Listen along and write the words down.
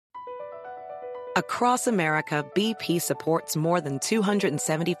Across America, BP supports more than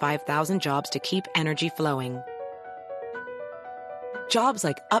 275,000 jobs to keep energy flowing. Jobs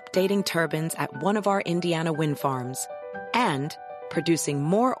like updating turbines at one of our Indiana wind farms and producing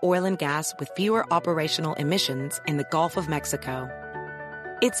more oil and gas with fewer operational emissions in the Gulf of Mexico.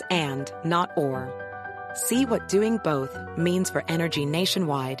 It's and, not or. See what doing both means for energy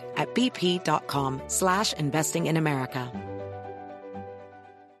nationwide at bp.com/investing in America.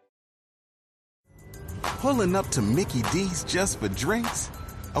 Pulling up to Mickey D's just for drinks?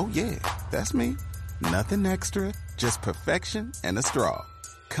 Oh yeah, that's me. Nothing extra, just perfection and a straw.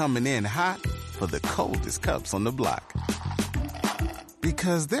 Coming in hot for the coldest cups on the block.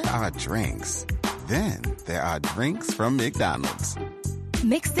 Because there are drinks. Then there are drinks from McDonald's.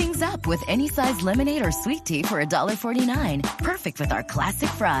 Mix things up with any size lemonade or sweet tea for $1.49. Perfect with our classic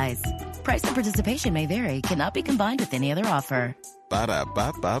fries. Price and participation may vary. Cannot be combined with any other offer.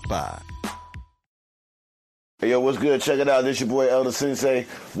 Ba-da-ba-ba-ba. Hey, yo, what's good? Check it out. This your boy Elder Sensei,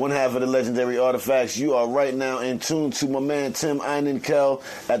 one half of the legendary Artifacts. You are right now in tune to my man Tim Einenkel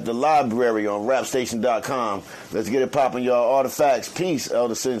at the library on rapstation.com. Let's get it popping, y'all. Artifacts. Peace,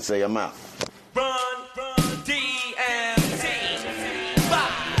 Elder Sensei. I'm out. Run, DMC.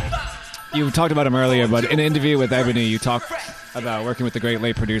 You talked about him earlier, but in an interview with Ebony, you talked about working with the great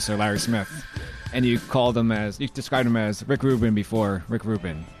late producer Larry Smith, and you described him as Rick Rubin before Rick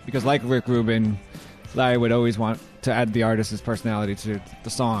Rubin, because like Rick Rubin, Larry would always want to add the artist's personality to the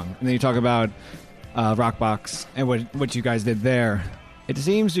song. And then you talk about Rockbox and what you guys did there. It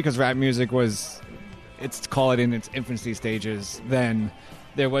seems because rap music was, call it in its infancy stages, then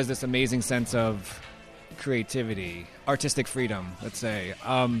there was this amazing sense of creativity, artistic freedom, let's say,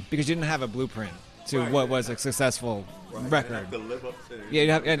 because you didn't have a blueprint to what was a successful record.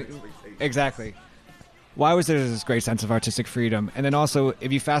 Exactly. Why was there this great sense of artistic freedom? And then also,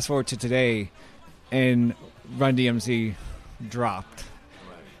 if you fast forward to today, and Run DMC dropped,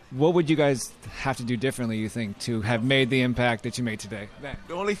 what would you guys have to do differently, you think, to have made the impact that you made today?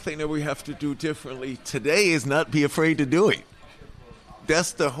 The only thing that we have to do differently today is not be afraid to do it.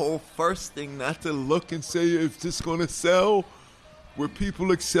 That's the whole first thing, not to look and say if this going to sell, will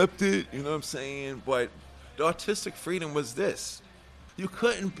people accept it, you know what I'm saying? But the artistic freedom was this. You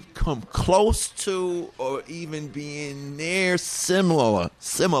couldn't come close to or even being near similar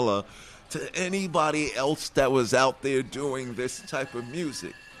to anybody else that was out there doing this type of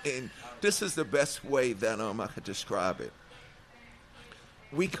music. And this is the best way that I could describe it.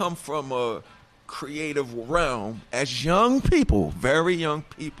 We come from a creative realm as young people, very young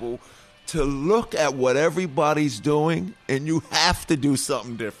people, to look at what everybody's doing, and you have to do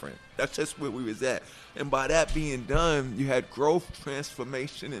something different. That's just where we was at. And by that being done, you had growth,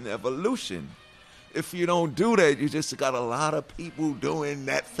 transformation, and evolution. If you don't do that, you just got a lot of people doing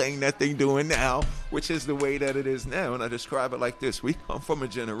that thing that they're doing now, which is the way that it is now. And I describe it like this. We come from a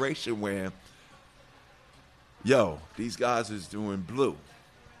generation where, these guys is doing blue,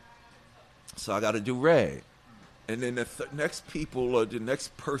 so I got to do red. And then the next people or the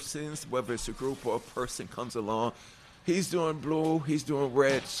next persons, whether it's a group or a person comes along, he's doing blue, he's doing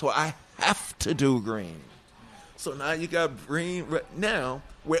red, so I have to do green. So now you got green, red. Now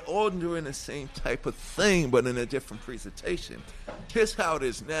we're all doing the same type of thing, but in a different presentation. Here's how it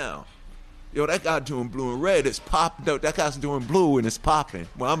is now. That guy doing blue and red is pop. No, that guy's doing blue and it's popping.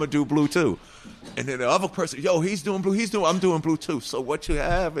 Well, I'm going to do blue too. And then the other person, he's doing blue, I'm doing blue too. So what you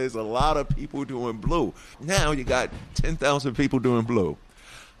have is a lot of people doing blue. Now you got 10,000 people doing blue.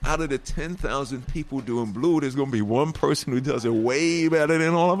 Out of the 10,000 people doing blue, there's going to be one person who does it way better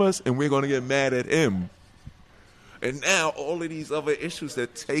than all of us, and we're going to get mad at him. And now all of these other issues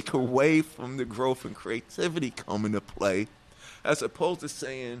that take away from the growth and creativity come into play, as opposed to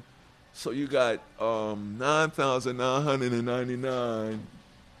saying, so you got 9,999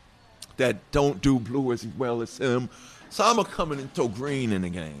 that don't do blue as well as him. So I'm going to come in and throw green in the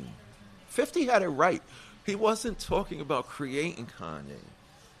game. 50 had it right. He wasn't talking about creating Kanye.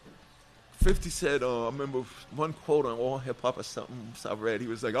 50 said, I remember one quote on All Hip Hop or something I read. He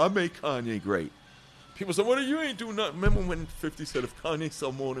was like, I made Kanye great. People said, you ain't do nothing. Remember when 50 said, if Kanye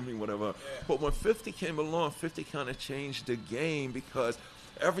sell more than me, whatever. Yeah. But when 50 came along, 50 kind of changed the game because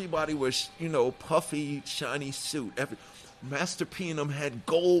everybody was, puffy, shiny suit. Master P and them had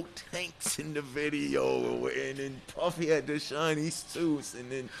gold tanks in the video, and then Puffy had the shiny suits,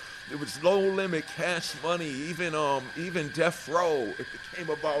 and then it was Low Limit, Cash Money, even Death Row. It became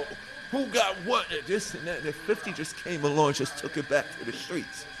about who got what, and this and that. And then 50 just came along and just took it back to the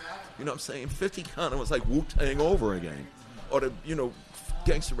streets. You know what I'm saying? 50 kind of was like Wu-Tang over again, or the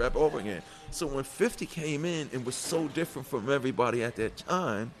gangster rap over again. So when 50 came in and was so different from everybody at that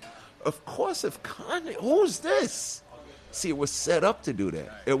time, Of course, if Kanye, who's this? See, it was set up to do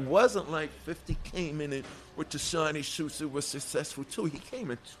that. It wasn't like 50 came in and with the shiny suits, it was successful too. He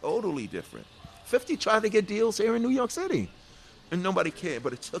came in totally different. 50 tried to get deals here in New York City, and nobody cared.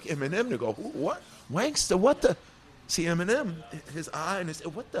 But it took Eminem to go, what? Wankster, what the? See, Eminem, his eye and his,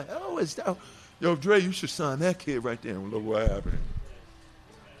 what the hell is that? Yo, Dre, you should sign that kid right there and look what happened.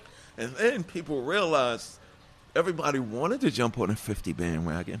 And then people realized everybody wanted to jump on a 50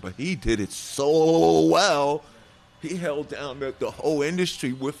 bandwagon, but he did it so well. He held down the whole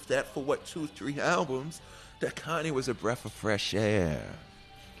industry with that for, 2-3 albums, that Kanye was a breath of fresh air.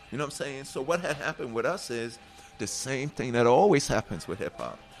 You know what I'm saying? So what had happened with us is the same thing that always happens with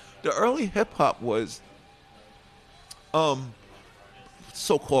hip-hop. The early hip-hop was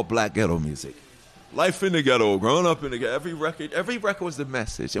so-called black ghetto music. Life in the ghetto, growing up in the ghetto. Every record was the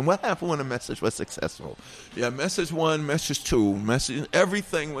message. And what happened when the message was successful? Yeah, message 1, message 2,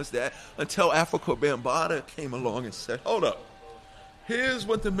 everything was that until Africa Bambaataa came along and said, hold up, here's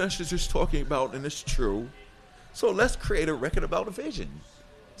what the message is talking about, and it's true. So let's create a record about a vision.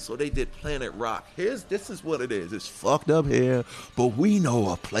 So they did Planet Rock. This is what it is. It's fucked up here, but we know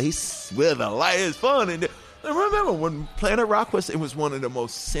a place where the light is fun. And remember when Planet Rock it was one of the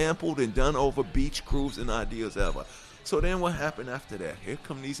most sampled and done over beach grooves and ideas ever. So then what happened after that? Here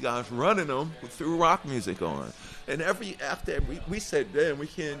come these guys running them who threw rock music on. And after we said, damn, we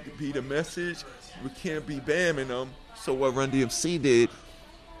can't be the message, we can't be bamming them. So what Run DMC did,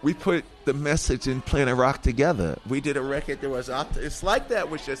 we put the message and Planet Rock together. We did a record that was it's like that,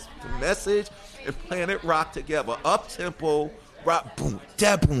 was just the message and Planet Rock together. Up tempo, rock, boom,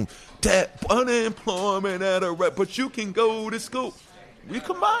 that, unemployment at a rep, but you can go to school. We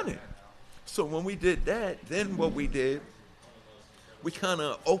combined it. So when we did that, then what we did, we kind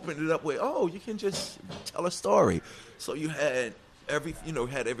of opened it up with, you can just tell a story. So you had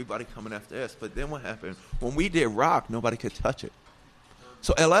had everybody coming after us. But then what happened? When we did rock, nobody could touch it.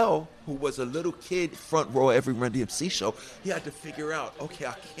 So LL, who was a little kid front row every Run DMC show, he had to figure out, okay,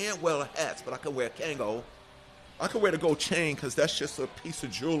 I can't wear hats, but I can wear a Kango. I can wear the gold chain because that's just a piece of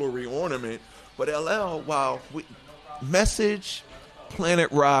jewelry ornament. But LL, Message,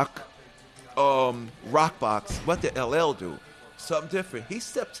 Planet Rock, Rockbox, what did LL do? Something different. He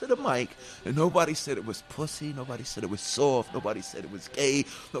stepped to the mic, and nobody said it was pussy. Nobody said it was soft. Nobody said it was gay.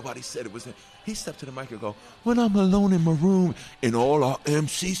 Nobody said it was... He stepped to the mic and go, when I'm alone in my room, and all our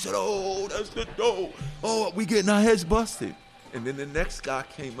MCs said, oh, that's the dope. Oh, we getting our heads busted. And then the next guy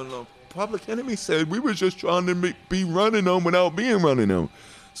came along. Public Enemy said, we were just trying to be running them without being running them.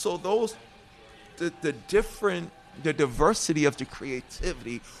 So the diversity of the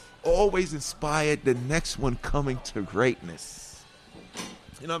creativity always inspired the next one coming to greatness.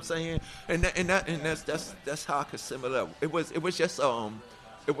 You know what I'm saying? And that's how I could sum it up. It was just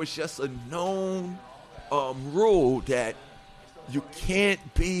a known rule that you can't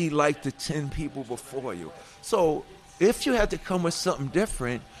be like the 10 people before you. So if you had to come with something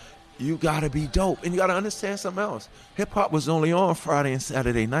different, you gotta be dope. And you gotta understand something else. Hip hop was only on Friday and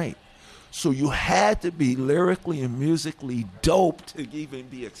Saturday night. So you had to be lyrically and musically dope to even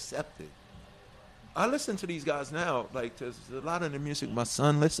be accepted. I listen to these guys now, like there's a lot of the music my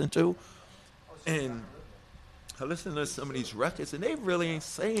son listened to, and I listen to some of these records, and they really ain't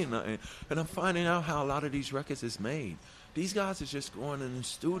saying nothing. And I'm finding out how a lot of these records is made. These guys are just going in the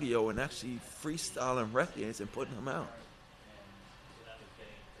studio and actually freestyling records and putting them out.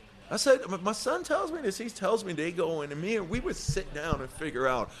 I said, my son tells me this. He tells me they go in, and me and we would sit down and figure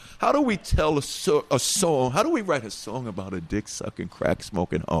out, how do we tell a song? How do we write a song about a dick-sucking,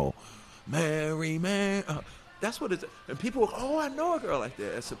 crack-smoking hoe? Mary, man. That's what it's... And people go, oh, I know a girl like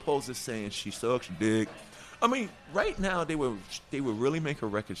that, as opposed to saying she sucks dick. I mean, right now, they would really make a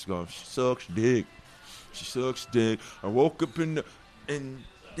record going, she sucks dick. She sucks dick. I woke up and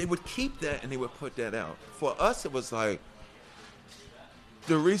they would keep that and they would put that out. For us, it was like,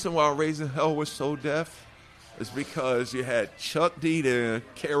 the reason why Raising Hell was so deaf is because you had Chuck D there,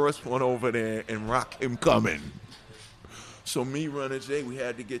 KRS-One over there, and Rakim coming. So me, Runner J, we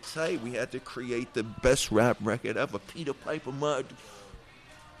had to get tight. We had to create the best rap record ever, Peter Piper Mud.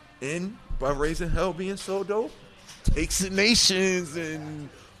 And by Raising Hell being so dope, Takes the Nations and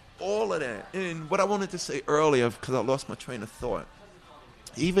all of that. And what I wanted to say earlier, because I lost my train of thought,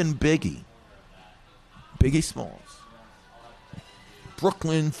 even Biggie Smalls,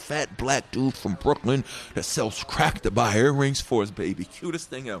 Brooklyn, fat black dude from Brooklyn that sells crack to buy earrings for his baby. Cutest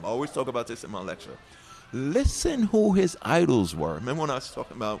thing ever. I always talk about this in my lecture. Listen who his idols were. Remember when I was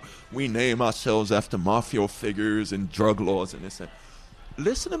talking about we name ourselves after mafia figures and drug laws and this?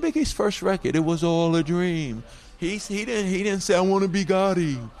 Listen to Biggie's first record. It was all a dream. He didn't say I want to be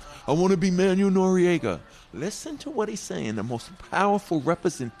Gotti. I want to be Manuel Noriega. Listen to what he's saying. The most powerful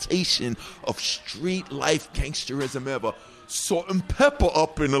representation of street life gangsterism ever. Salt and Pepper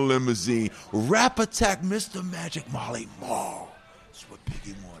up in a limousine. Rap Attack, Mr. Magic, Molly Marl. That's what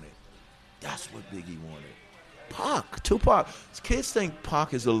Biggie wanted. That's what Biggie wanted. Pac, Tupac. Kids think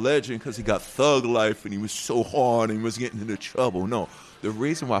Pac is a legend because he got Thug Life and he was so hard and he was getting into trouble. No, the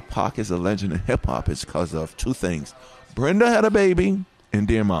reason why Pac is a legend in hip-hop is because of two things. Brenda had a baby and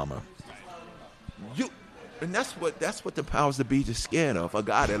Dear Mama. And that's what the powers that be just scared of. A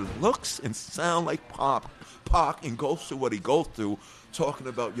guy that looks and sounds like Pac and goes through what he goes through, talking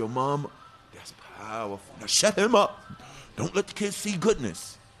about your mom. That's powerful. Now shut him up. Don't let the kids see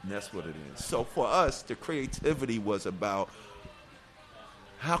goodness. And that's what it is. So for us, the creativity was about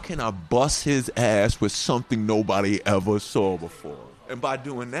how can I bust his ass with something nobody ever saw before. And by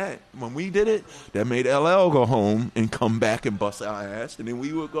doing that, when we did it, that made LL go home and come back and bust our ass. And then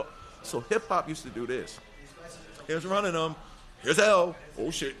we would go. So hip-hop used to do this. Here's running them. Here's L. Oh,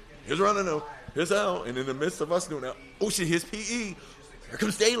 shit. Here's running them. Here's L. And in the midst of us doing that, oh, shit, here's P.E. Here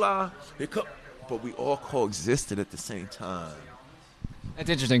comes Dayla. But we all coexisted at the same time. That's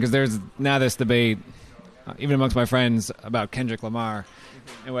interesting because there's now this debate, even amongst my friends, about Kendrick Lamar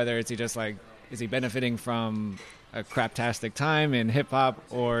and whether is he benefiting from a craptastic time in hip hop,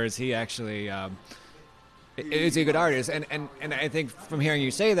 or is he actually is he a good artist? And I think from hearing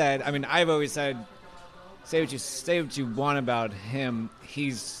you say that, I mean, I've always said, say what you want about him.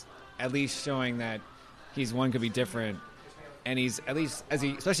 He's at least showing that he's one could be different. And he's, at least,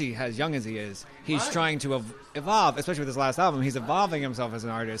 especially as young as he is, he's trying to evolve, especially with his last album. He's evolving himself as an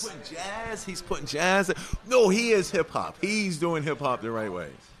artist. He's putting jazz. No, he is hip-hop. He's doing hip-hop the right way.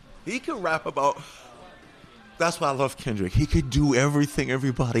 He can rap about... That's why I love Kendrick. He could do everything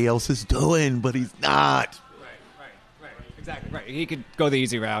everybody else is doing, but he's not. Right. Exactly, right. He could go the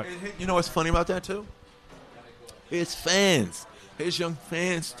easy route. You know what's funny about that, too? His fans, his young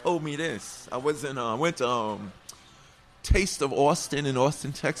fans told me this. I went to... Taste of Austin in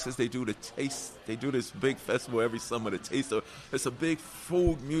Austin, Texas. They do this big festival every summer. It's a big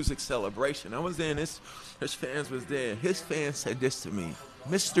food music celebration. I was there, and his fans was there. His fans said this to me,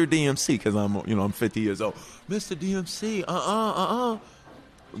 Mr. DMC, because I'm 50 years old. Mr. DMC,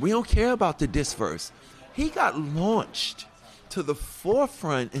 we don't care about the diss verse. He got launched to the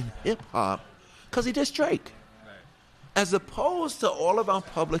forefront in hip hop because he dissed Drake, as opposed to all of our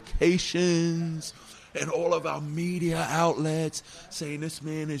publications and all of our media outlets saying this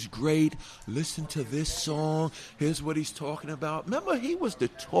man is great, listen to this song, here's what he's talking about. Remember, he was the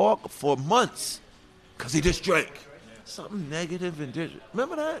talk for months because he dissed Drake. Something negative and digital.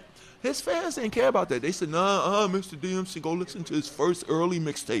 Remember that? His fans didn't care about that. They said, Mr. DMC, go listen to his first early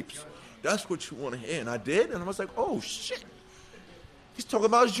mixtapes. That's what you want to hear. And I did, and I was like, oh, shit. He's talking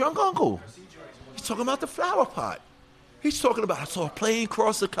about his young uncle. He's talking about the flower pot. He's talking about, I saw a plane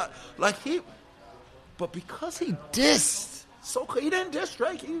cross the cut. But because he dissed, he didn't diss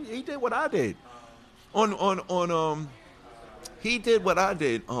Drake. He did what I did. He did what I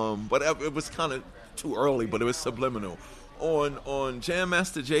did. But it was kind of too early, but it was subliminal. On Jam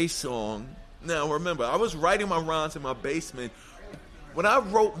Master Jay's song. Now remember, I was writing my rhymes in my basement. When I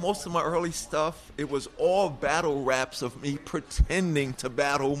wrote most of my early stuff, it was all battle raps of me pretending to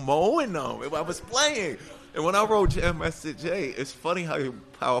battle Mo and them. I was playing. And when I wrote Jam Master Jay, it's funny how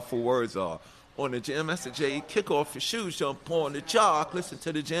powerful words are. On the Jam Master Jay, kick off your shoes, jump on the jock, listen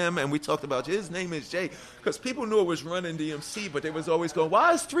to the jam, and we talked about his name is Jay, because people knew it was Running DMC, but they was always going,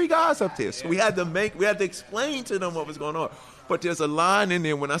 why is three guys up there? So we had to explain to them what was going on. But there's a line in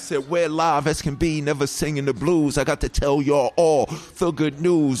there when I said, we're live as can be, never singing the blues. I got to tell y'all all the good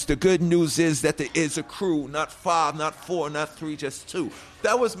news. The good news is that there is a crew, not 5, not 4, not 3, just 2.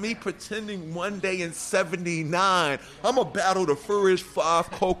 That was me pretending one day in 79, I'm going to battle the Furious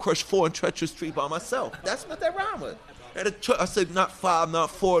 5, Cold Crush 4, and Treacherous 3 by myself. That's what that rhyme was. I said, not 5, not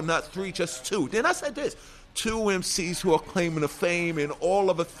 4, not 3, just 2. Then I said this. 2 MCs who are claiming the fame and all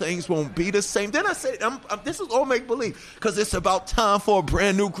of the things won't be the same. Then I said, this is all make-believe because it's about time for a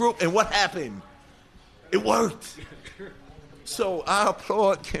brand new group. And what happened? It worked. So I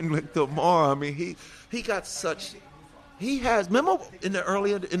applaud Kendrick Lamar. I mean, he got such... He has... Remember in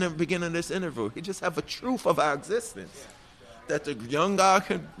the beginning of this interview, he just have a truth of our existence that the young guy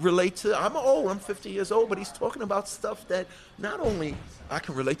can relate to. I'm old. I'm 50 years old, but he's talking about stuff that not only I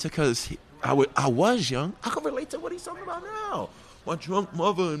can relate to because... I was young. I can relate to what he's talking about now. My drunk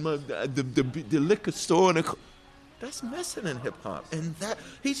mother and the liquor store. That's missing in hip-hop. And that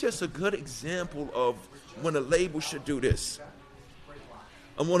he's just a good example of when a label should do this.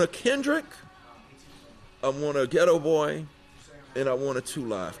 I want a Kendrick. I want a Ghetto Boy. and I want a 2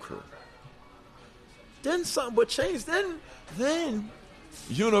 Live Crew. Then something would change. Then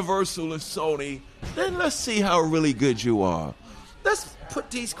Universal and Sony, then let's see how really good you are. Let's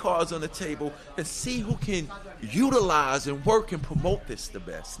put these cards on the table and see who can utilize and work and promote this the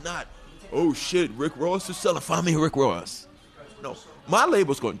best. Not, oh shit, Rick Ross is selling, find me a Rick Ross. No, my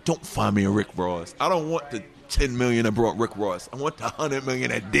label's going, don't find me a Rick Ross. I don't want the 10 million that brought Rick Ross. I want the 100 million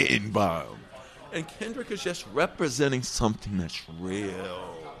that didn't buy him. And Kendrick is just representing something that's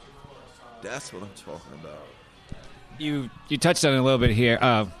real. That's what I'm talking about. You touched on it a little bit here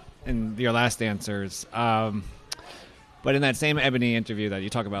in your last answers. But in that same Ebony interview that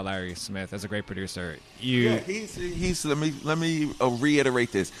you talk about Larry Smith as a great producer, he's let me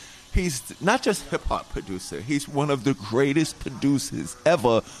reiterate this. He's not just hip hop producer. He's one of the greatest producers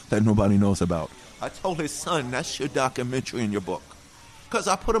ever that nobody knows about. I told his son, that's your documentary in your book, because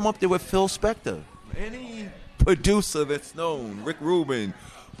I put him up there with Phil Spector, any producer that's known, Rick Rubin.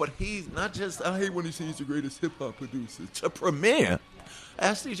 But he's not just, I hate when he says he's the greatest hip hop producer. To Premier,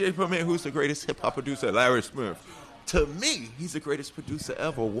 ask DJ Premier who's the greatest hip hop producer, Larry Smith. To me, he's the greatest producer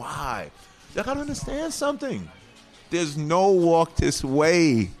ever. Why? You gotta understand something. There's no Walk This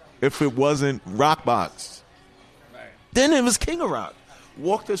Way if it wasn't Rockbox. Right. Then it was King of Rock.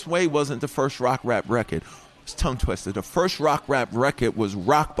 Walk This Way wasn't the first rock rap record. It's tongue twisted. The first rock rap record was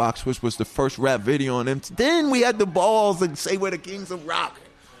Rockbox, which was the first rap video on MTV. Then we had the balls to say we're the kings of rock.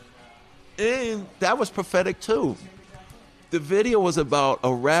 And that was prophetic too. The video was about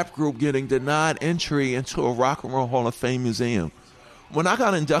a rap group getting denied entry into a Rock and Roll Hall of Fame museum. When I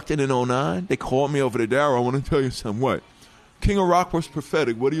got inducted in 2009, they called me over to Darryl. I want to tell you something. What? King of Rock was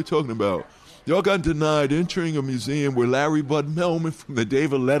prophetic. What are you talking about? Y'all got denied entering a museum where Larry Bud Melman from the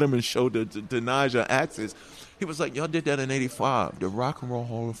David Letterman show denies your access. He was like, y'all did that in 85. The Rock and Roll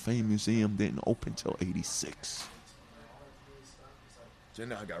Hall of Fame museum didn't open till 86.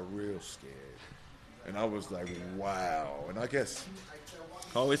 Then I got real scared. And I was like, wow. And I guess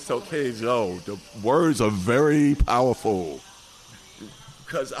I always tell kids, yo, the words are very powerful.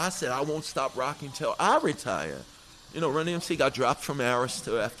 Because I said I won't stop rocking till I retire. You know, Run DMC got dropped from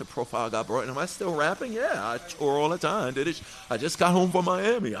Arista after Profile got brought in. Am I still rapping? Yeah, I tour all the time. I just got home from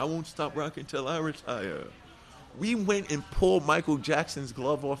Miami. I won't stop rocking till I retire. We went and pulled Michael Jackson's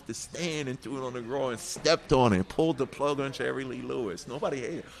glove off the stand and threw it on the ground and stepped on it, pulled the plug on Jerry Lee Lewis. Nobody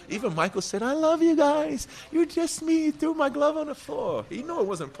hated it. Even Michael said, I love you guys. You're just me. You threw my glove on the floor. He knew it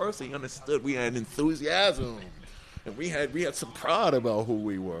wasn't personal. He understood we had enthusiasm. And we had some pride about who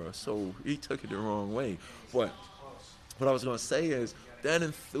we were. So he took it the wrong way. But what I was going to say is that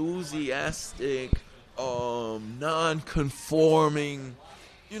enthusiastic, non-conforming,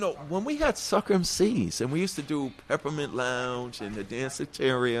 you know, when we had Sucker MCs and we used to do Peppermint Lounge and the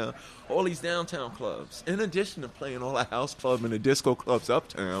Danceteria, all these downtown clubs, in addition to playing all the house club and the disco clubs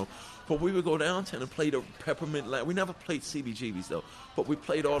uptown, but we would go downtown and play the Peppermint Lounge. We never played CBGBs though, but we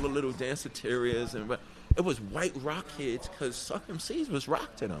played all the little Danceterias, and it was white rock kids because Sucker MCs was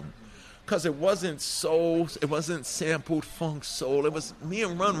rock to them. Because it wasn't soul, it wasn't sampled funk soul, it was me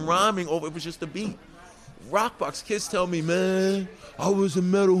and Run rhyming over, it was just a beat. Rockbox kids tell me, man, I was a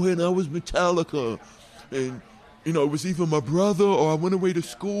metalhead and I was Metallica. And, you know, it was either my brother or I went away to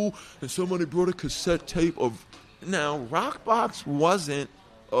school and somebody brought a cassette tape of... Now, Rockbox wasn't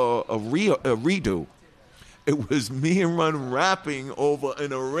a redo. It was me and Run rapping over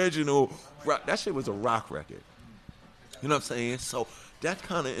an original rock. That shit was a rock record. You know what I'm saying? So that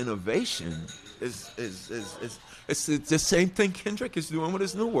kind of innovation is it's the same thing Kendrick is doing with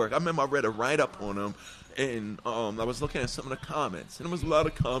his new work. I remember I read a write-up on him, and I was looking at some of the comments, and there was a lot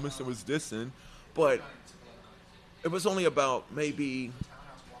of comments that was dissing, but it was only about maybe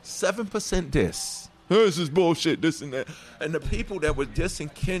 7% diss. This is bullshit, this and that. And the people that were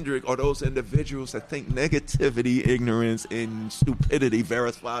dissing Kendrick are those individuals that think negativity, ignorance, and stupidity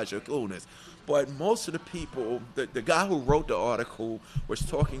verifies your coolness. But most of the people, the guy who wrote the article was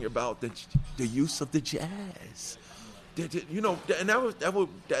talking about the use of the jazz. You know, and that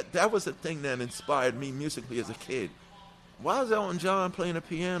was the thing that inspired me musically as a kid. Why is Elton John playing the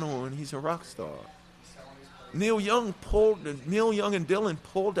piano and he's a rock star? Neil Young and Dylan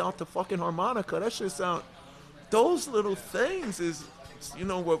pulled out the fucking harmonica. That shit sound. Those little things is, you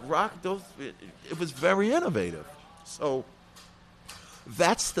know, what rock. It was very innovative. So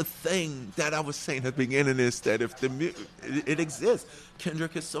that's the thing that I was saying at the beginning is that if it exists,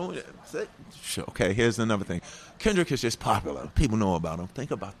 Kendrick is so. Okay, here's another thing. Kendrick is just popular. People know about him.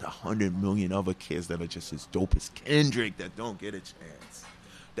 Think about the 100 million other kids that are just as dope as Kendrick that don't get a chance.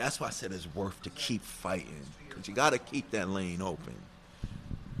 That's why I said it's worth to keep fighting, because you got to keep that lane open.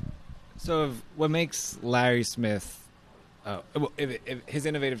 So what makes Larry Smith his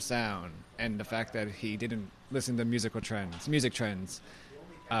innovative sound and the fact that he didn't listen to music trends,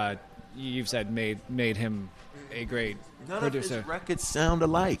 you've said made him a great producer. None of his records sound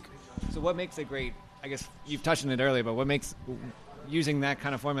alike. So what makes a great? I guess you've touched on it earlier, but what makes using that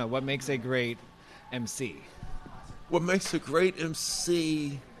kind of formula? What makes a great MC? What makes a great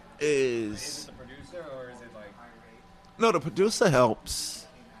MC is Is it the producer, or is it like? No, the producer helps.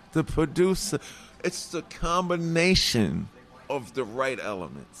 The producer, it's the combination of the right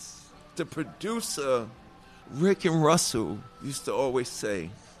elements. The producer, Rick and Russell, used to always say,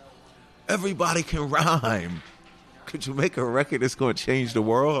 everybody can rhyme. Could you make a record that's going to change the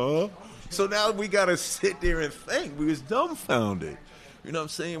world, huh? So now we got to sit there and think. We was dumbfounded. You know what I'm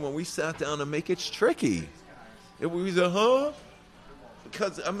saying? When we sat down to make it tricky. It was huh?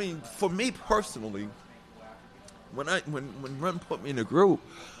 Because, I mean, for me personally, when Run put me in a group,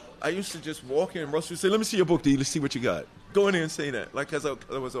 I used to just walk in and Russell would say, let me see your book, D. Let's see what you got. Go in there and say that, like, because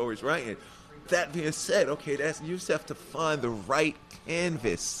I was always writing. That being said, okay, you just have to find the right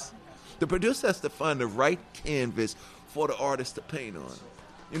canvas. The producer has to find the right canvas for the artist to paint on.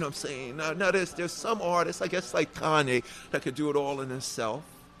 You know what I'm saying? Now there's some artists, I guess like Kanye, that could do it all in himself.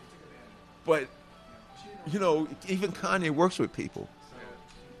 But, you know, even Kanye works with people.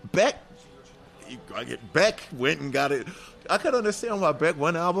 Beck went and got it. I could understand why Beck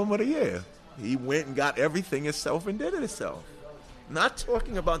won Album of the Year. He went and got everything himself and did it himself. Not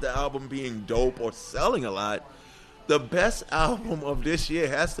talking about the album being dope or selling a lot. The best album of this year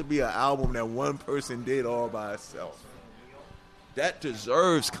has to be an album that one person did all by itself. That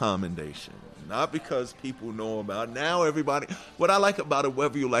deserves commendation. Not because people know about it. Now everybody, what I like about it,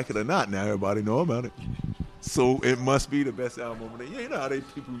 whether you like it or not, now everybody know about it. So it must be the best album of the year. You know how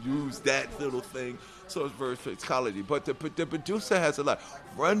people use that little thing. So it's very psychology. But the producer has a lot.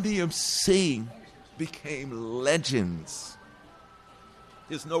 Run DMC became legends.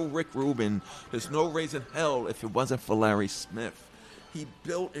 There's no Rick Rubin. There's no Raising Hell if it wasn't for Larry Smith. He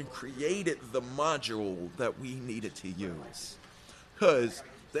built and created the module that we needed to use. Because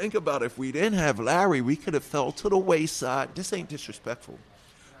think about it, if we didn't have Larry, we could have fell to the wayside. This ain't disrespectful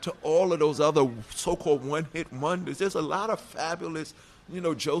to all of those other so-called one-hit wonders. There's a lot of fabulous,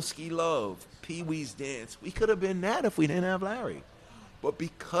 Joeski Love, Pee-wee's Dance. We could have been that if we didn't have Larry. But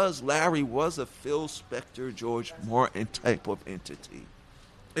because Larry was a Phil Spector, George Martin type of entity.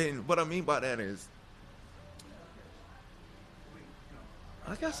 And what I mean by that is,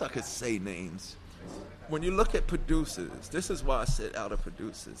 I guess I could say names. When you look at producers, this is why I said out of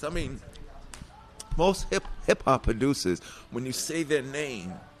producers. I mean, most hip-hop producers, when you say their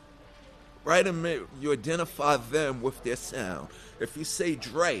name, right in the you identify them with their sound. If you say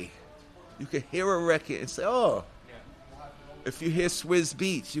Dre, you can hear a record and say, oh. If you hear Swizz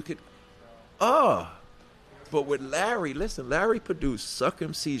Beatz, you could, oh. But with Larry, listen, Larry produced Suck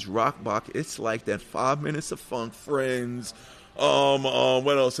MC's Rock Box. It's like that 5 Minutes of Funk, Friends,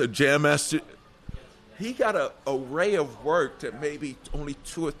 what else? A Jam Master. He got an array of work that maybe only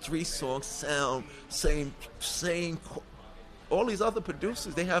 2 or 3 songs sound same. All these other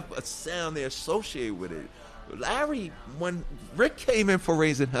producers, they have a sound they associate with it. Larry, when Rick came in for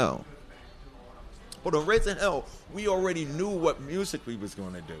Raising Hell, but on Raising Hell, we already knew what music we was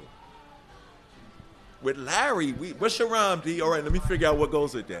going to do. With Larry, what's your rhyme, D? All right, let me figure out what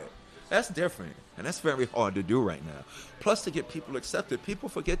goes with that. That's different, and that's very hard to do right now. Plus, to get people accepted, people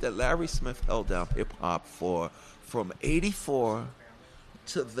forget that Larry Smith held down hip-hop from 84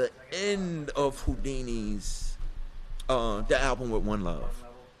 to the end of Houdini's, the album with One Love.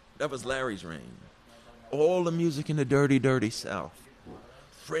 That was Larry's reign. All the music in the dirty, dirty South.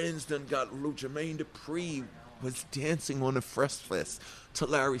 Friends done got Jermaine Dupri was dancing on the Fresh Fest to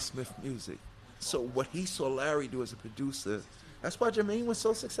Larry Smith music. So what he saw Larry do as a producer, that's why Jermaine was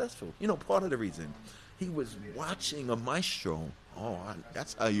so successful. Part of the reason. He was watching a maestro. Oh,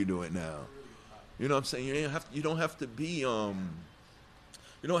 that's how you do it now. You know what I'm saying? You don't have to be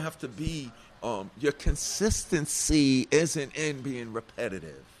your consistency isn't in being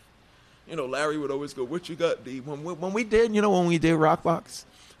repetitive. Larry would always go, what you got, D? When we did Rockbox,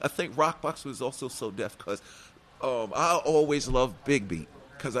 I think Rockbox was also so deaf because I always loved Big Beat.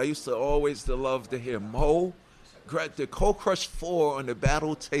 Because I used to always love to hear Mo, the Cold Crush 4 on the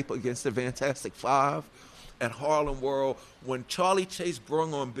battle tape against the Fantastic Five at Harlem World. When Charlie Chase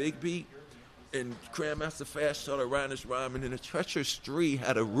brung on Big Beat and Grandmaster Flash started writing his rhyme, and then the Treacherous 3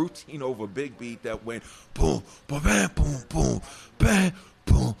 had a routine over Big Beat that went boom, boom, bam, boom, boom, bam,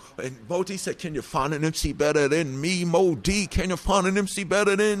 boom. And Mo D said, can you find an MC better than me? Mo D, can you find an MC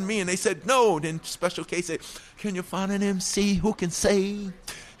better than me? And they said, no. Then Special K said, can you find an MC who can say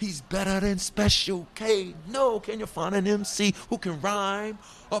He's better than Special K. No, can you find an MC who can rhyme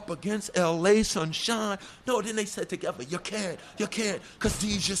up against L.A. Sunshine? No, then they said together, you can't, because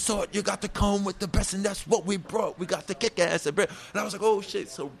these your sort, you got to come with the best, and that's what we brought. We got to kick ass and I was like, oh, shit.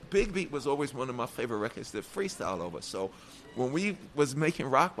 So Big Beat was always one of my favorite records to freestyle over. So when we was making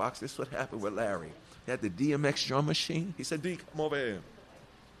Rockbox, this is what happened with Larry. He had the DMX drum machine. He said, D, come over here.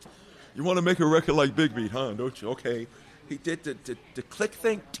 You want to make a record like Big Beat, huh? Don't you? Okay. He did the click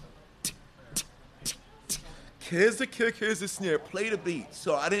thing. Here's the kick, here's the snare. Play the beat.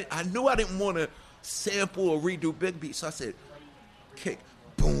 So I knew I didn't want to sample or redo Big Beat. So I said, kick,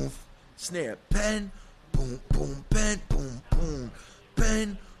 boom, snare, pen, boom, boom, pen, boom, boom,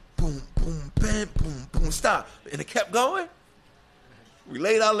 pen, boom, boom, pen, boom, boom. Stop. And it kept going. We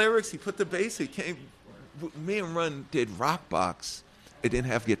laid out lyrics. He put the bass. He came. Me and Run did Rockbox. It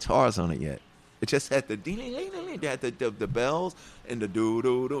didn't have guitars on it yet. It just had the ding-ding-ding-ding. It had the bells and the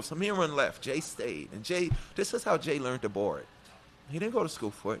do-do-do. So me and Run left. Jay stayed. And Jay, this is how Jay learned to board. He didn't go to school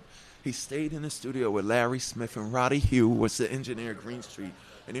for it. He stayed in the studio with Larry Smith and Roddy Hugh, was the engineer at Green Street.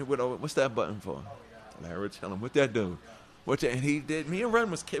 And he went over, what's that button for? Larry would tell him, what that do? And he did. Me and Run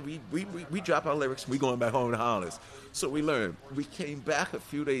was kid. We dropped our lyrics. We going back home to Hollis. So we learned. We came back a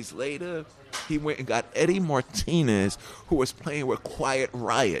few days later. He went and got Eddie Martinez, who was playing with Quiet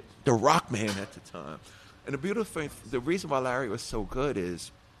Riot, the rock man at the time. And the beautiful thing, the reason why Larry was so good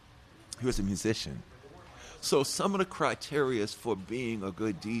is he was a musician. So some of the criteria for being a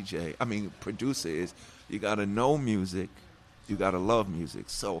good producer is you got to know music. You got to love music.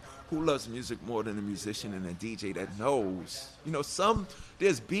 So who loves music more than a musician and a DJ that knows? You know,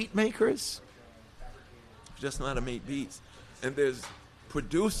 there's beat makers, just know how to make beats. And there's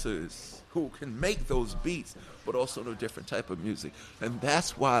producers who can make those beats, but also know different type of music. And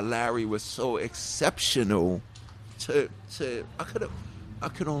that's why Larry was so exceptional I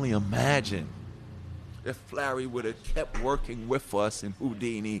could only imagine if Larry would have kept working with us in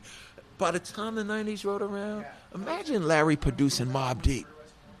Houdini. By the time the 90s rolled around, imagine Larry producing Mobb Deep.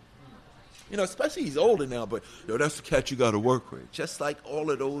 You know, especially he's older now, but that's the cat you got to work with. Just like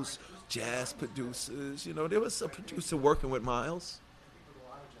all of those jazz producers, there was a producer working with Miles.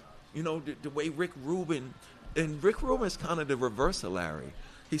 The way Rick Rubin, and Rick Rubin is kind of the reverse of Larry.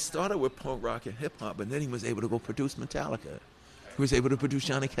 He started with punk rock and hip hop, but then he was able to go produce Metallica. He was able to produce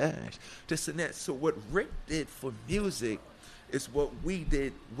Johnny Cash, this and that. So what Rick did for music is what we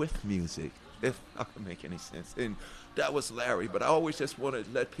did with music, if I can make any sense. And that was Larry. But I always just want to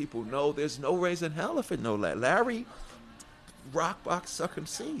let people know there's no raising hell if it no Larry, Rockbox suck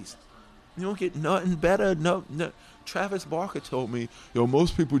MCs. You don't get nothing better. No. Travis Barker told me,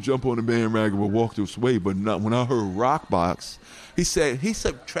 most people jump on the bandwagon and walk this way, but not when I heard Rockbox. He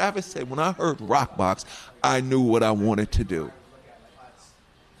said, Travis said, when I heard Rockbox, I knew what I wanted to do.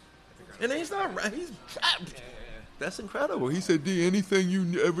 And he's not right. He's trapped. That's incredible. He said, D, anything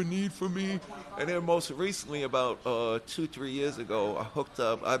you ever need from me? And then most recently, about 2-3 years ago, I hooked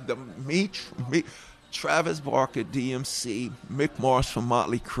up. Travis Barker, DMC, Mick Mars from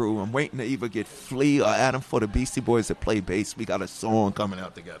Motley Crue. I'm waiting to either get Flea or Adam for the Beastie Boys to play bass. We got a song coming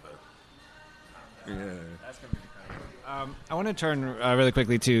out together. Yeah. That's going to be incredible. I want to turn really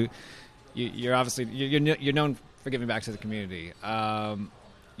quickly to, you're obviously, you're known for giving back to the community.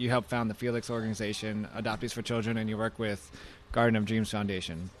 You helped found the Felix organization, Adoptees for Children, and you work with Garden of Dreams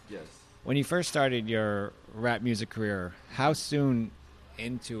Foundation. Yes. When you first started your rap music career, how soon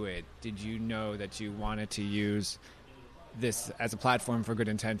into it did you know that you wanted to use this as a platform for good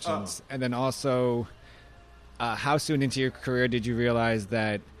intentions? And then also, how soon into your career did you realize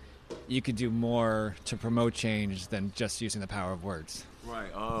that you could do more to promote change than just using the power of words?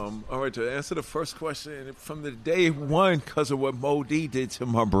 Right. All right, to answer the first question, from the day one, because of what Mo D did to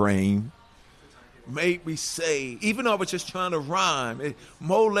my brain, made me say, even though I was just trying to rhyme,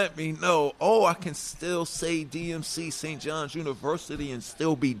 Mo let me know, I can still say DMC, St. John's University, and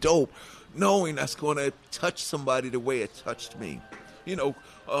still be dope, knowing that's going to touch somebody the way it touched me.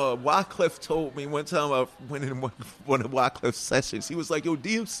 Wyclef told me one time I went in one of Wyclef's sessions. He was like,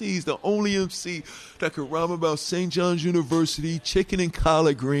 DMC is the only MC that could rhyme about St. John's University, chicken and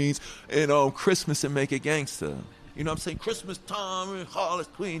collard greens, and Christmas and make it gangster. You know what I'm saying? Christmas time, and Hollis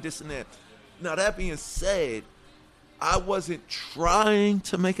Queen, this and that. Now, that being said, I wasn't trying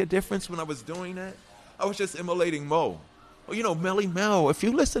to make a difference when I was doing that. I was just emulating Mo. Melly Mel, if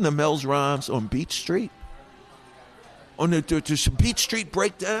you listen to Mel's rhymes on Beach Street, on the Beach Street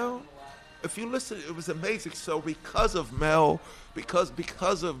Breakdown, if you listen, it was amazing. So because of Mel, because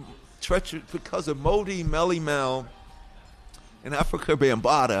of Treachery, because of Modi, Melly Mel, and Africa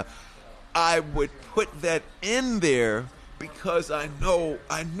Bambaataa, I would put that in there because I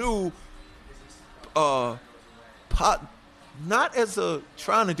knew, not as a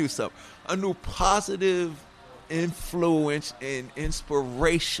trying to do something. I knew positive influence and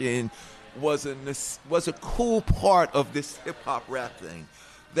inspiration was a cool part of this hip hop rap thing.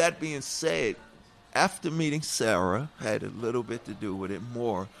 That being said, after meeting Sarah, had a little bit to do with it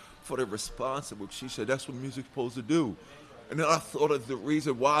more for the responsible. She said that's what music's supposed to do. And then I thought of the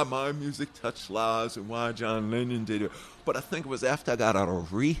reason why my music touched lives and why John Lennon did it. But I think it was after I got out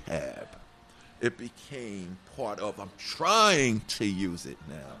of rehab, it became part of, I'm trying to use it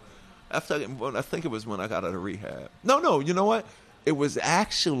now. I think it was when I got out of rehab. No, you know what? It was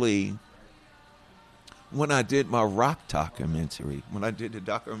actually when I did my rock documentary, when I did the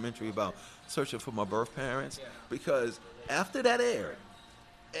documentary about searching for my birth parents. Because after that aired,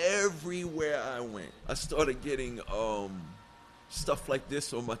 everywhere I went, I started getting stuff like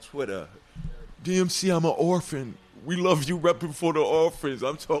this on my Twitter. DMC, I'm an orphan. We love you repping for the orphans.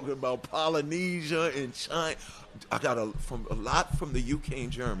 I'm talking about Polynesia and China. I got a lot from the UK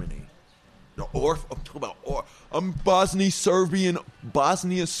and Germany. I'm talking about I'm Bosnia Serbian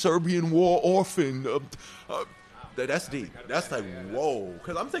war orphan. That's deep. That's like, whoa.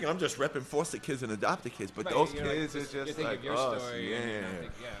 Because I'm thinking I'm just repping foster kids and adopted kids, but those kids is just like us.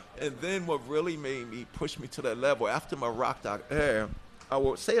 And then what really made me push me to that level after my rock doc air, I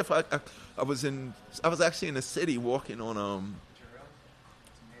would say if I was actually in the city walking on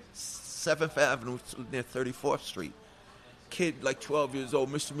 7th Avenue near 34th Street. Kid like 12 years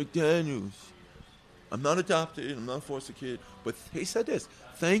old, Mr. McDaniels. I'm not adopted, I'm not a foster kid, but he said this: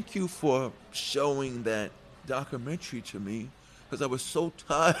 thank you for showing that documentary to me, because I was so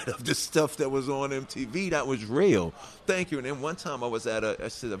tired of the stuff that was on MTV that was real. Thank you. And then one time I was at an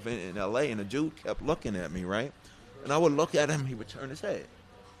event in LA, and a dude kept looking at me, right? And I would look at him, he would turn his head.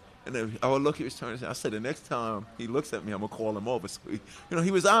 And then I would look, he was turning his head. I said, the next time he looks at me, I'm going to call him over. So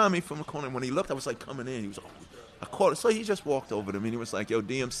he was eyeing me from the corner. When he looked, I was like coming in. He was, I called it. So he just walked over to me, and he was like, yo,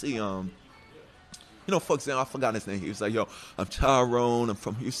 DMC, for example, I forgot his name. He was like, yo, I'm Tyrone. I'm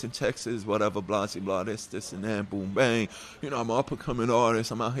from Houston, Texas, whatever, blah, blah, blah, this, and that, boom, bang. I'm an up-and-coming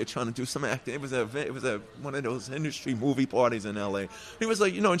artist. I'm out here trying to do some acting. It was an event. It was one of those industry movie parties in L.A. He was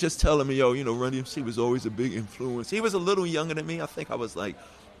like, just telling me, yo, Run DMC was always a big influence. He was a little younger than me. I think I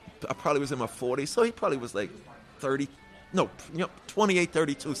probably was in my 40s, so he probably was like 28,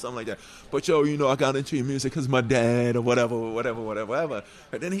 32, something like that. But, I got into your music because my dad or whatever.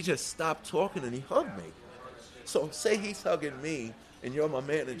 And then he just stopped talking and he hugged me. So say he's hugging me and you're my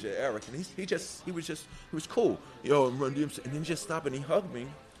manager, Eric, and he was cool. Run DMC. And then he just stopped and he hugged me.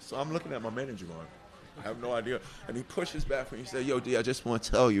 So I'm looking at my manager going, I have no idea. And he pushes back and he said, yo, D, I just want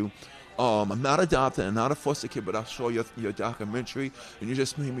to tell you, I'm not adopted, I'm not a foster kid, but I saw your documentary, and you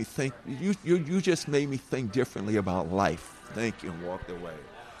just made me think. You just made me think differently about life. Thank you, and walked away.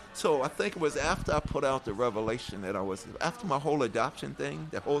 So I think it was after I put out the revelation that after my whole adoption thing,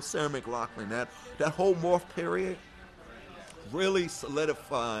 that whole Sarah McLachlan, that whole morph period, really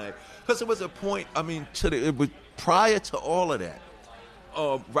solidified. Because it was a point. It was prior to all of that.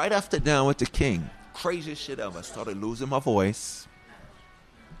 Right after Down with the King, craziest shit ever. I started losing my voice.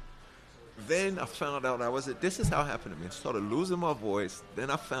 Then I found out this is how it happened to me. I started losing my voice.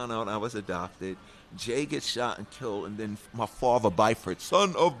 Then I found out I was adopted. Jay gets shot and killed, and then my father, Byford,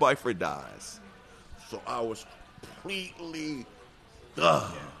 son of Byford, dies. So I was completely,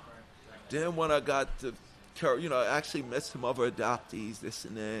 Then when I got to, I actually met some other adoptees, this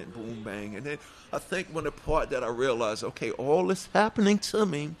and that, boom, bang. And then I think when the part that I realized, okay, all this happening to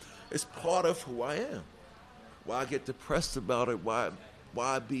me is part of who I am. Why I get depressed about it, why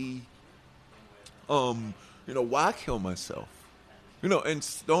be... why kill myself? And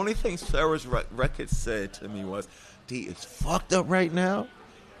the only thing Sarah's record said to me was, D, it's fucked up right now,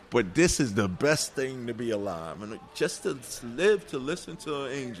 but this is the best thing to be alive. And just to live to listen to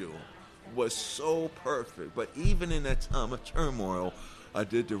an angel was so perfect. But even in that time of turmoil, I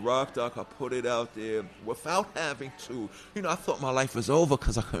did the rock doc, I put it out there without having to. I thought my life was over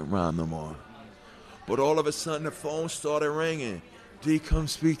because I couldn't rhyme no more. But all of a sudden the phone started ringing. D, come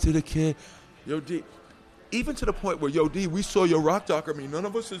speak to the kid. Yo, D, even to the point where, yo, D, we saw your rock doc. None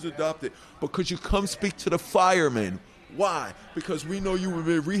of us is adopted, but could you come speak to the firemen? Why? Because we know you were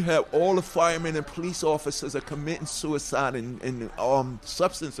in rehab. All the firemen and police officers are committing suicide and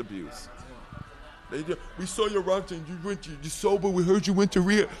substance abuse. We saw your rock doc. You sober. We heard you went to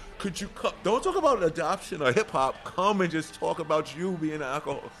rehab. Could you come? Don't talk about adoption or hip hop. Come and just talk about you being an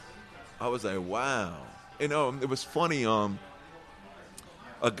alcoholic. I was like, wow. It was funny.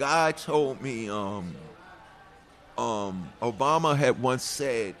 A guy told me Obama had once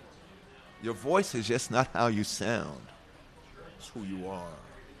said, your voice is just not how you sound. That's who you are.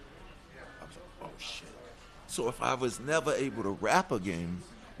 I was like, oh, shit. So if I was never able to rap again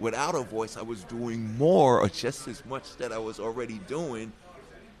without a voice, I was doing more or just as much that I was already doing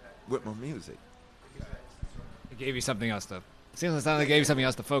with my music. It gave you something else to. Seems like it gave you something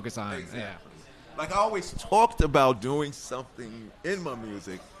else to focus on. Exactly. Yeah. Like I always talked about doing something in my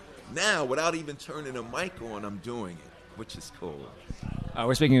music. Now, without even turning a mic on, I'm doing it, which is cool.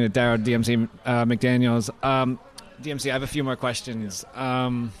 We're speaking to Darryl DMC McDaniels. DMC, I have a few more questions. I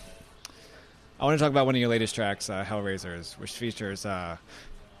want to talk about one of your latest tracks, Hellraisers, which features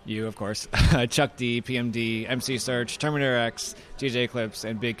you, of course, Chuck D, PMD, MC Search, Terminator X, DJ Eclipse,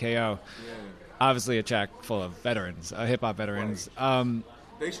 and Big KO. Yeah. Obviously a track full of veterans, hip-hop veterans. Right.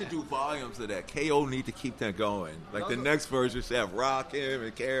 They should do volumes of that. KO need to keep that going. Like the next version should have Rakim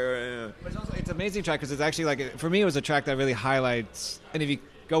and Karen. But it's an amazing track because it's actually like, for me, it was a track that really highlights, and if you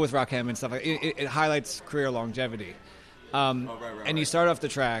go with Rakim and stuff, like it highlights career longevity. And you start off the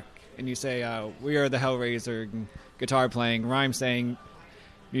track and you say, we are the Hellraiser, guitar playing, rhyme saying,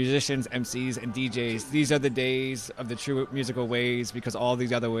 musicians, MCs, and DJs, these are the days of the true musical ways because all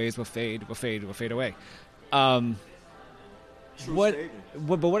these other ways will fade away.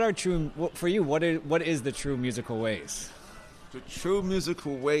 What are true for you? What is the true musical ways? The true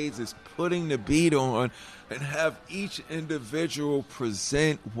musical ways is putting the beat on and have each individual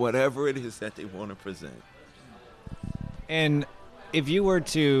present whatever it is that they want to present. And if you were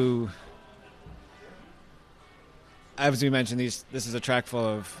to, as we mentioned, this is a track full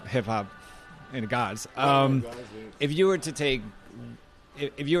of hip hop and gods. If you were to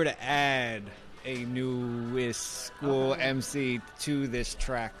add a newest school MC to this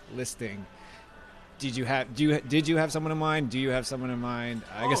track listing, did you have someone in mind? Do you have someone in mind?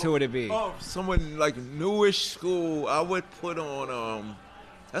 I guess who would it be? Someone like newish school. I would put on.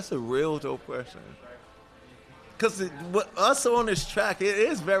 That's a real dope question. Because us on this track, it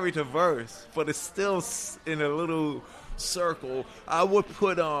is very diverse, but it's still in a little circle. I would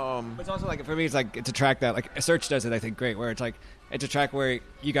put. It's also like, for me, it's like, it's a track that like Search does it, I think, great. Where it's like, it's a track where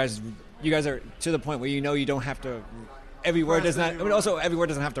you guys are to the point where you don't have to. Every word does not. I mean, also every word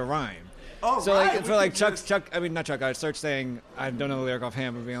doesn't have to rhyme. So right. Like for like Search saying, I don't know the lyric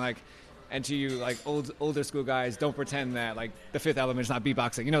offhand, but being like, and to you like older school guys, don't pretend that like the Fifth Element is not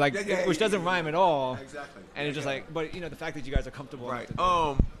beatboxing, which doesn't rhyme at all. Exactly. And it's just like, but the fact that you guys are comfortable. Right.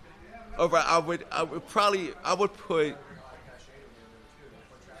 All right. I would put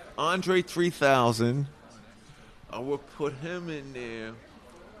Andre 3000. I would put him in there,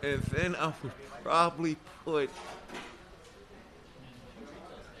 and then I would probably put.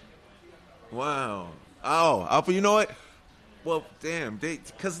 Wow. You know what? Well, damn,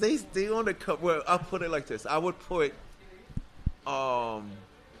 because they on the cover. Well, I'll put it like this. I would put.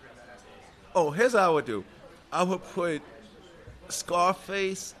 Here's how I would do. I would put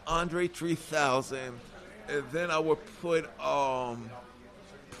Scarface, Andre 3000, and then I would put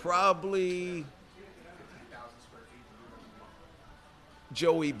probably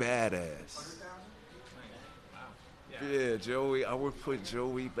Joey Badass. Yeah, Joey. I would put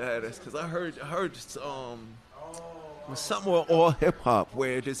Joey Badass because I heard something all hip hop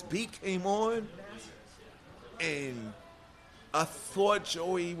where this beat came on, and I thought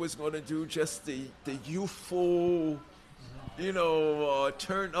Joey was going to do just the youthful,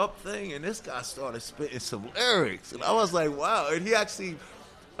 turn up thing, and this guy started spitting some lyrics, and I was like, wow. And he actually,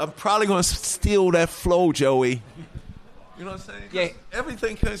 I'm probably going to steal that flow, Joey. You know what I'm saying? Yeah.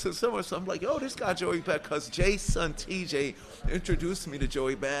 Everything comes to similar, so I'm like, yo, this guy Joey Badass, because Jay's son TJ introduced me to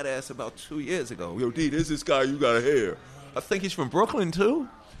Joey Badass about 2 years ago. Yo, D, this is this guy you gotta hear. I think he's from Brooklyn too.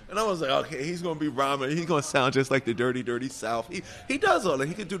 And I was like, okay, he's gonna be rhyming. He's gonna sound just like the Dirty, Dirty South. He does all that.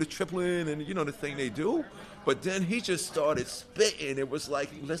 He could do the tripling and the thing they do. But then he just started spitting. It was like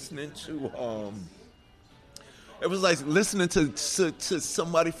listening to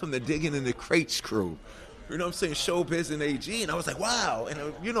somebody from the Digging in the Crates crew. You know what I'm saying? Showbiz and AG. And I was like, wow. And,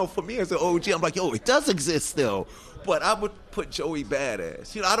 for me as an OG, I'm like, yo, it does exist still. But I would put Joey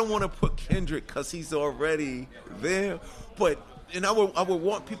Badass. I don't want to put Kendrick because he's already there. But, I would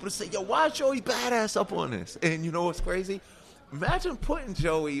want people to say, yo, why is Joey Badass up on this? And you know what's crazy? Imagine putting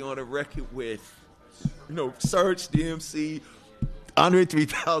Joey on a record with, Search, DMC, Andre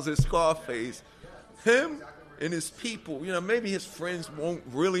 3000, Scarface. Him and his people, maybe his friends won't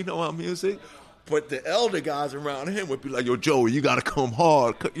really know our music. But the elder guys around him would be like, yo, Joey, you got to come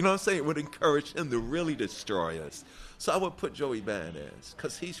hard. You know what I'm saying? It would encourage him to really destroy us. So I would put Joey Badass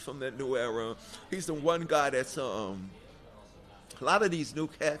because he's from that new era. He's the one guy that's, a lot of these new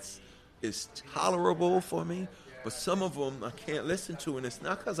cats is tolerable for me, but some of them I can't listen to, and it's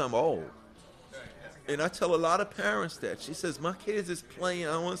not because I'm old. And I tell a lot of parents that. She says, my kids is playing,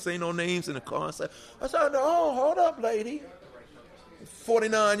 I don't want to say no names in the car. I said, no, hold up, lady.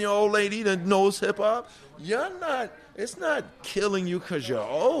 49-year-old lady that knows hip-hop. It's not killing you because you're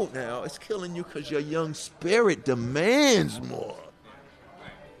old now. It's killing you because your young spirit demands more.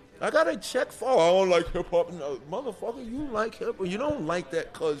 I got to check for, I don't like hip-hop. No, motherfucker, you like hip-hop. You don't like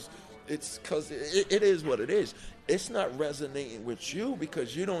that because it is what it is. It's not resonating with you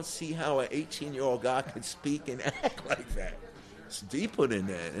because you don't see how an 18-year-old guy can speak and act like that. It's deeper than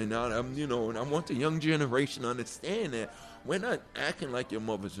that. And I want the young generation to understand that we're not acting like your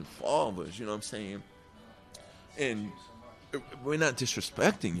mothers and fathers, you know what I'm saying? And we're not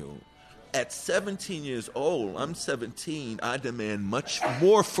disrespecting you. At 17 years old, I'm 17, I demand much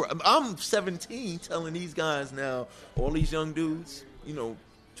more I'm 17 telling these guys now, all these young dudes,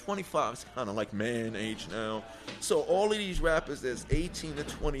 25 is kind of like man age now. So all of these rappers that's 18 to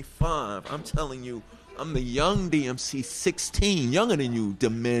 25, I'm telling you, I'm the young DMC, 16, younger than you,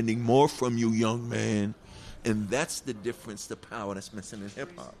 demanding more from you, young man. And that's the difference, the power that's missing in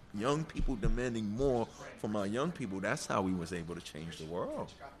hip-hop. Young people demanding more from our young people. That's how we was able to change the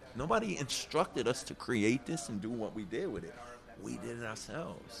world. Nobody instructed us to create this and do what we did with it. We did it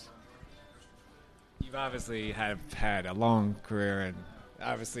ourselves. You've obviously have had a long career, and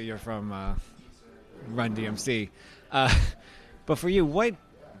obviously you're from Run DMC. But for you, what...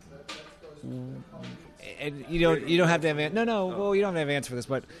 And you don't have to have an, well, you don't have to have an answer for this,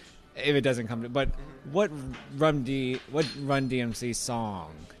 but if it doesn't come to, but what Run DMC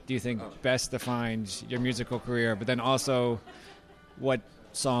song do you think best defines your musical career? But then also, what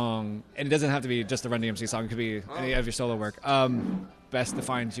song, and it doesn't have to be just the Run DMC song, it could be any of your solo work, best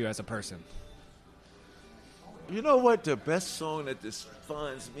defines you as a person? You know what? The best song that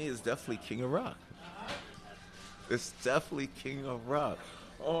defines me is definitely King of Rock. It's definitely King of Rock.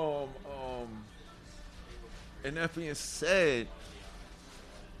 And that being said,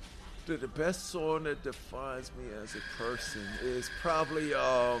 the best song that defines me as a person is probably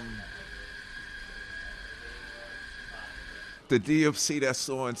the DMC, that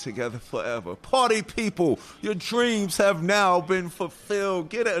song Together Forever. Party people, your dreams have now been fulfilled.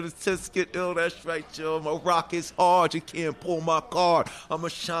 Get out of the get ill, that's right, yo. My rock is hard, you can't pull my card. I'm a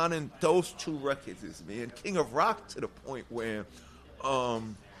shining, those two records is me. And King of Rock to the point where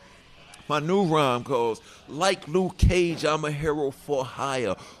my new rhyme goes, like Luke Cage, I'm a hero for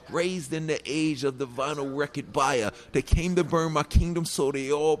hire. Raised in the age of the vinyl record buyer. They came to burn my kingdom, so they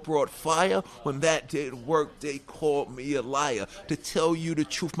all brought fire. When that didn't work, they called me a liar. To tell you the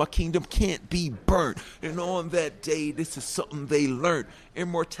truth, my kingdom can't be burnt. And on that day, this is something they learned.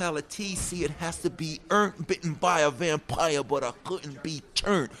 Immortality, see, it has to be earned. Bitten by a vampire, but I couldn't be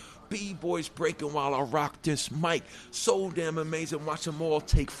turned. B-boys breaking while I rock this mic. So damn amazing, watch them all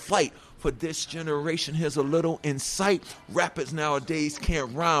take flight. For this generation, here's a little insight. Rappers nowadays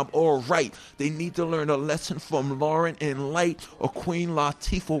can't rhyme or write. They need to learn a lesson from Lauren and Light or Queen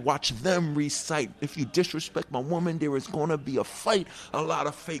Latifah. Watch them recite. If you disrespect my woman, there is gonna be a fight. A lot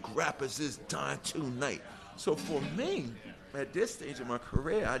of fake rappers is dying tonight. So for me, at this stage of my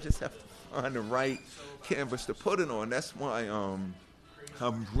career, I just have to find the right canvas to put it on. That's why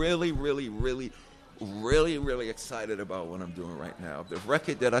I'm really, really, really, really, really excited about what I'm doing right now. The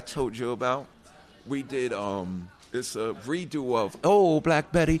record that I told you about, we did, it's a redo of Oh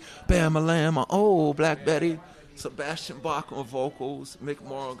Black Betty, Bam-a-Lam, Oh Black Betty. Sebastian Bach on vocals, Mick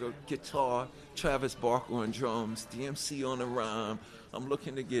Morrow guitar, Travis Barker on drums, DMC on the rhyme. I'm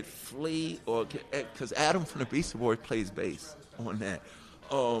looking to get Flea because Adam from the Beastie Boys plays bass on that.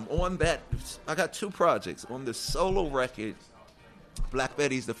 On that, I got two projects. On the solo record, Black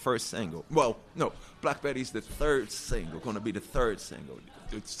Betty's the first single. Well, no, Black Betty's the third single, going to be the third single.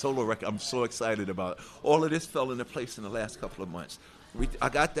 The solo record, I'm so excited about it. All of this fell into place in the last couple of months. I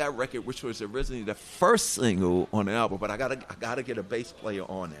got that record, which was originally the first single on the album, but I gotta get a bass player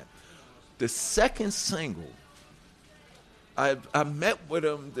on that. The second single, I met with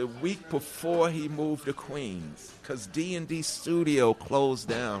him the week before he moved to Queens, because D&D Studio closed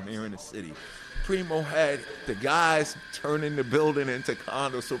down here in the city. Primo had the guys turning the building into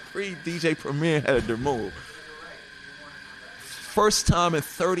condos, so DJ Premier had to move. First time in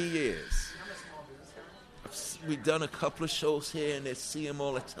 30 years. We've done a couple of shows here and they see him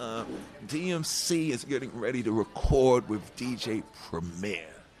all the time. DMC is getting ready to record with DJ Premier.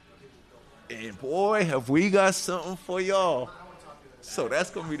 And boy, have we got something for y'all. So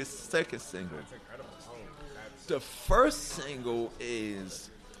that's going to be the second single. The first single is...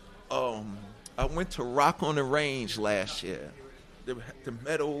 I went to Rock on the Range last year, the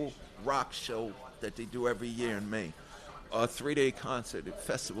metal rock show that they do every year in May, a 3-day concert,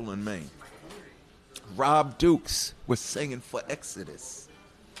 festival in May. Rob Dukes was singing for Exodus.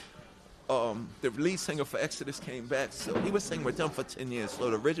 The lead singer for Exodus came back, so he was singing with them for 10 years. So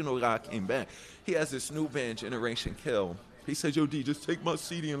the original guy came back. He has this new band, Generation Kill. He said, "Yo, D, just take my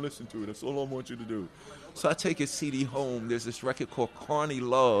CD and listen to it. That's all I want you to do." So I take his CD home. There's this record called Carney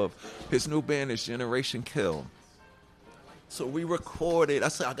Love. His new band is Generation Kill. So we recorded. I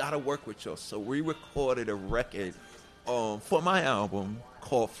said, "I gotta work with you." So we recorded a record for my album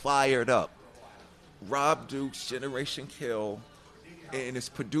called Fired Up. Rob Dukes, Generation Kill, and it's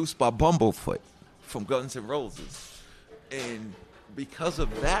produced by Bumblefoot from Guns N' Roses. And because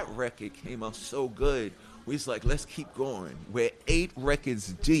of that record came out so good, we was like, let's keep going. We're 8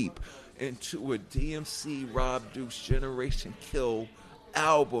 records deep into a DMC Rob Dukes Generation Kill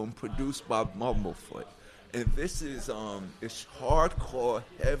album produced by Bumblefoot. And this is it's hardcore,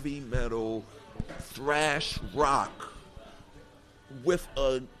 heavy metal, thrash rock with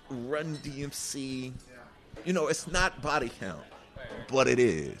a Run DMC. You know, it's not Body Count, but it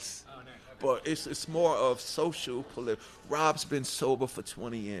is. But it's more of social, Rob's been sober for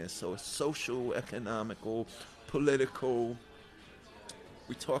 20 years, so it's social, economical, political.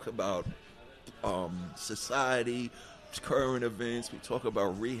 We talk about society, current events. We talk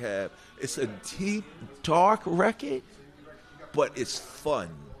about rehab. It's a deep, dark record, but it's fun.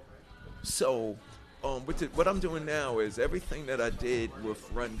 So what I'm doing now is everything that I did with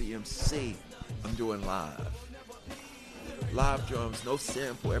Run DMC, I'm doing live. Live drums, no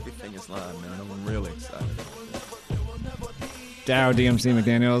sample, everything is live, man. I'm really excited. Dow DMC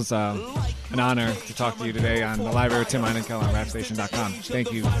McDaniels, an honor to talk to you today on the library with Tim Einenkel on rapstation.com.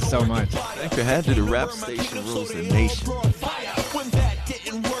 Thank you so much. Thank you. Had to the Rap Station rules the nation. When that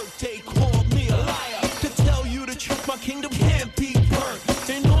didn't work, they called me a liar. To tell you the truth, my kingdom can't be burnt.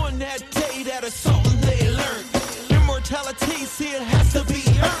 And on that day, that is something they learned. Immortality, see, it has to be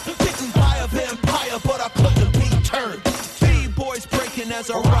earned. Bitten by a vampire, but I couldn't be turned. B-boys breaking as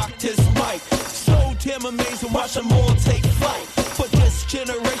I rock this mic. So damn amazing, watch them all take flight. For this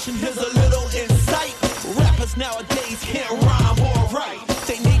generation, here's a little insight. Rappers nowadays can't rhyme or write.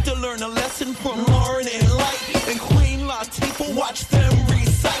 They need to learn a lesson from Lauren and Light. And Queen Latifah, watch them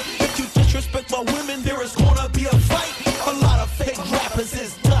recite. If you disrespect my women, there is gonna be a fight. A lot of fake rappers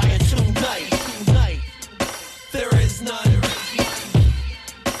is dying tonight. There is none.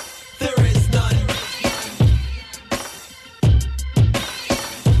 There is none.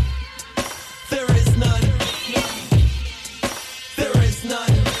 There is none. There is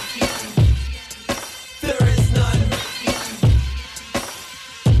none. There is none.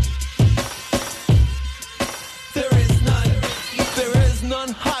 There is none. There is none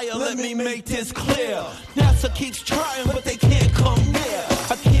higher. Let me make this clear. NASA keeps trying, but they can't come near.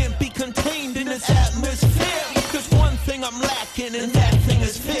 I can't be contained in this atmosphere. There's one thing I'm lacking, and that thing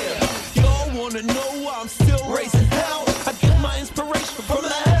is fear. Y'all wanna know why I'm still raising hell? I get my inspiration from the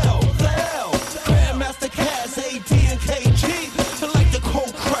hell. Grandmaster Cass, AD, and KG. And like the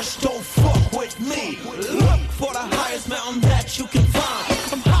cold crush, don't fuck with me. Look for the highest mountain that you can find.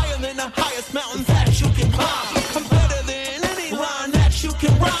 I'm higher than the highest mountain that you can climb. I'm better than any line that you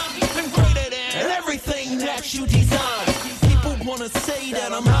can rhyme. I'm greater than everything that you design. People wanna say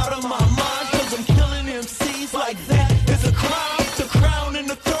that I'm out of my mind, 'cause I'm killing MCs like that is a crime. The crown and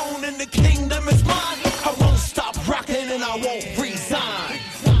the throne and the kingdom is mine. I won't stop rocking and I won't resign.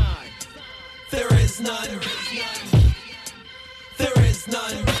 There is none. There is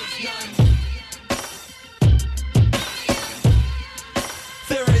none.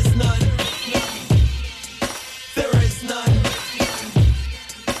 There is none. There is none.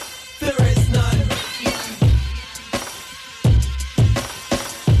 There is none.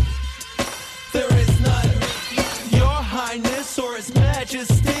 There is none. Your Highness or His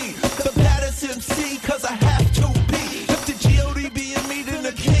Majesty, the baddest MC, 'cause I have to be. If the G.O.D. be in me, then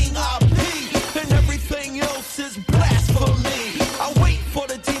the king I'll be. And everything else is blasphemy. I wait for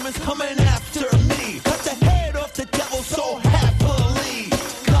the demons coming after me. Cut the head off the devil so happily.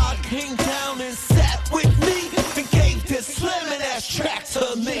 God came down and sat with me and gave this slamming ass track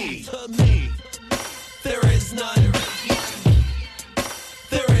to me. There is none.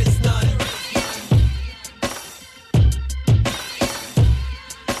 There is none.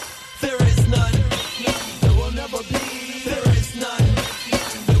 There is none. There will never be. There is none.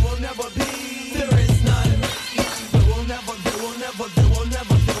 There will never be. There is none. There will never. There will never. There will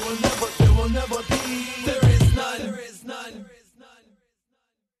never. There will never. There will never be. There is none. There is none.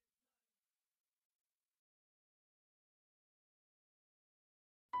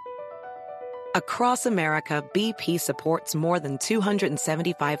 Across America, BP supports more than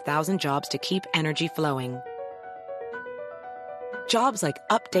 275,000 jobs to keep energy flowing. Jobs like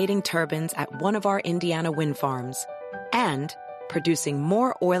updating turbines at one of our Indiana wind farms and producing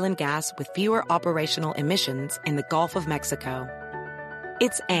more oil and gas with fewer operational emissions in the Gulf of Mexico.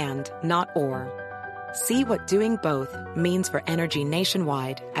 It's and, not or. See what doing both means for energy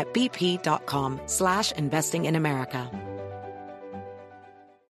nationwide at bp.com/investing in America.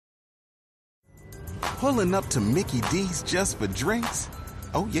 Pulling up to Mickey D's just for drinks?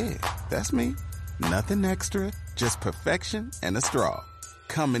 Oh yeah, that's me. Nothing extra, just perfection and a straw.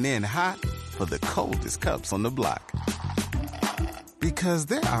 Coming in hot for the coldest cups on the block. Because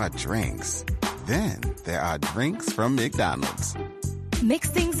there are drinks. Then there are drinks from McDonald's. Mix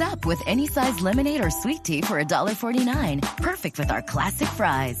things up with any size lemonade or sweet tea for $1.49. Perfect with our classic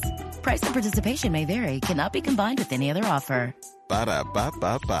fries. Price and participation may vary. Cannot be combined with any other offer.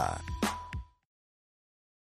 Ba-da-ba-ba-ba.